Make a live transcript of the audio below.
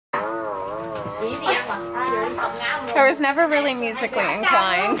I was never really musically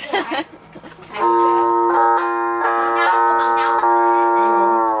inclined.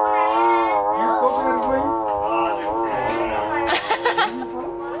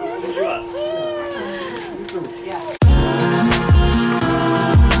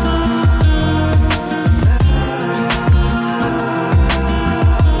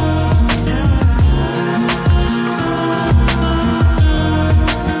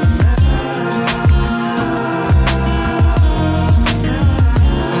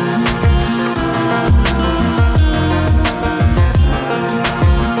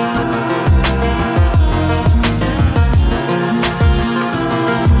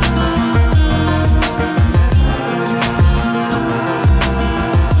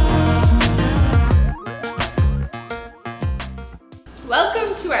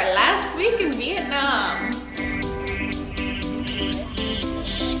 Welcome to our last week in Vietnam.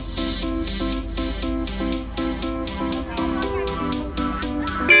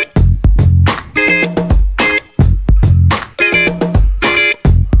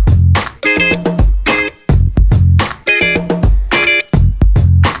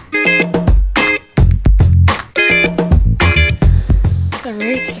 The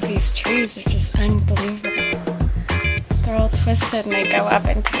roots of these trees are just unbelievable. They're all twisted and they go up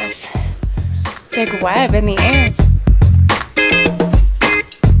into this big web in the air.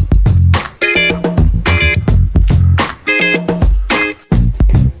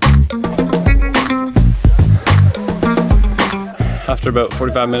 After about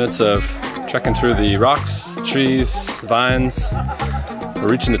 45 minutes of trekking through the rocks, the trees, the vines, we're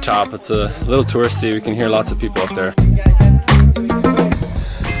reaching the top. It's a little touristy. We can hear lots of people up there.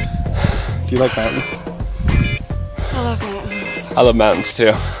 Do you like mountains? I love mountains. I love mountains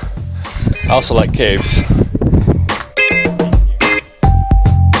too. I also like caves.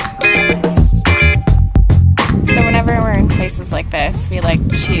 So whenever we're in places like this, we like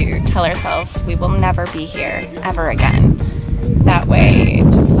to tell ourselves we will never be here ever again. That way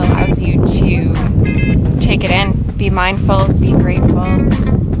it just allows you to take it in, be mindful, be grateful,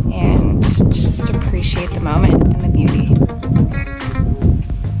 and just appreciate the moment and the beauty.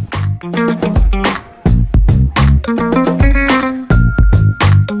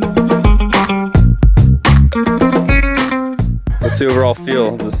 What's the overall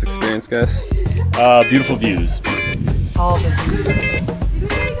feel of this experience, guys? Beautiful views. All the views.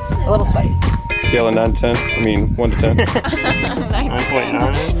 A little sweaty. Scale of 9 to 10? I mean, 1 to 10.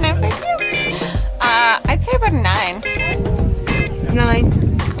 9.9. I'd say about a 9. 9.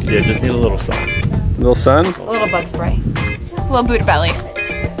 Yeah, just need a little sun. Little sun? A little bug spray. A little Buddha belly.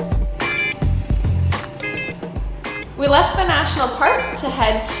 We left the national park to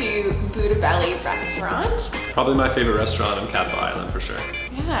head to Buddha Belly restaurant. Probably my favorite restaurant on Cat Ba Island for sure.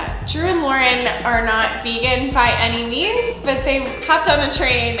 Yeah, Drew and Lauren are not vegan by any means, but they hopped on the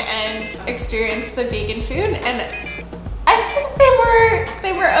train and experienced the vegan food, and I think they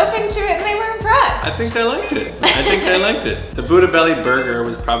were open to it and they were impressed. I think I liked it. I think I liked it. The Buddha Belly burger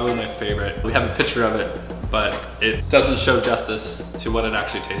was probably my favorite. We have a picture of it, but it doesn't show justice to what it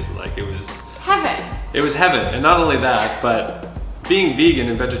actually tasted like. It was heaven. It was heaven, and not only that, but being vegan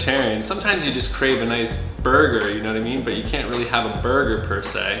and vegetarian, sometimes you just crave a nice burger, you know what I mean? But you can't really have a burger per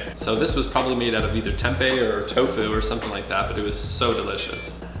se. So this was probably made out of either tempeh or tofu or something like that, but it was so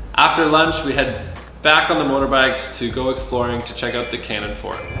delicious. After lunch, we head back on the motorbikes to go exploring to check out the Cannon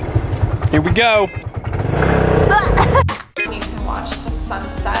Fort. Here we go! You can watch the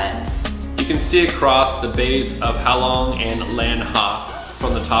sunset. You can see across the bays of Halong and Lan Ha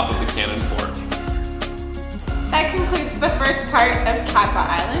from the top of the Cannon Fort. That concludes the first part of Cat Ba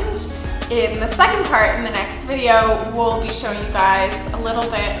Island. In the second part, in the next video, we'll be showing you guys a little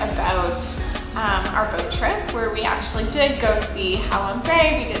bit about our boat trip, where we actually did go see Halong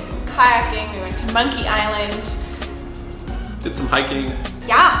Bay. We did some kayaking, we went to Monkey Island. Did some hiking.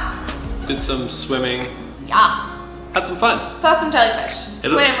 Yeah. Did some swimming. Yeah. Had some fun. Saw some jellyfish.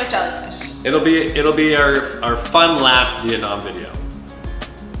 Swam with jellyfish. It'll be our fun last Vietnam video.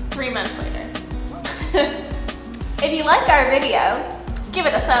 3 months later. If you like our video, give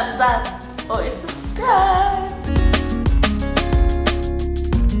it a thumbs up or subscribe.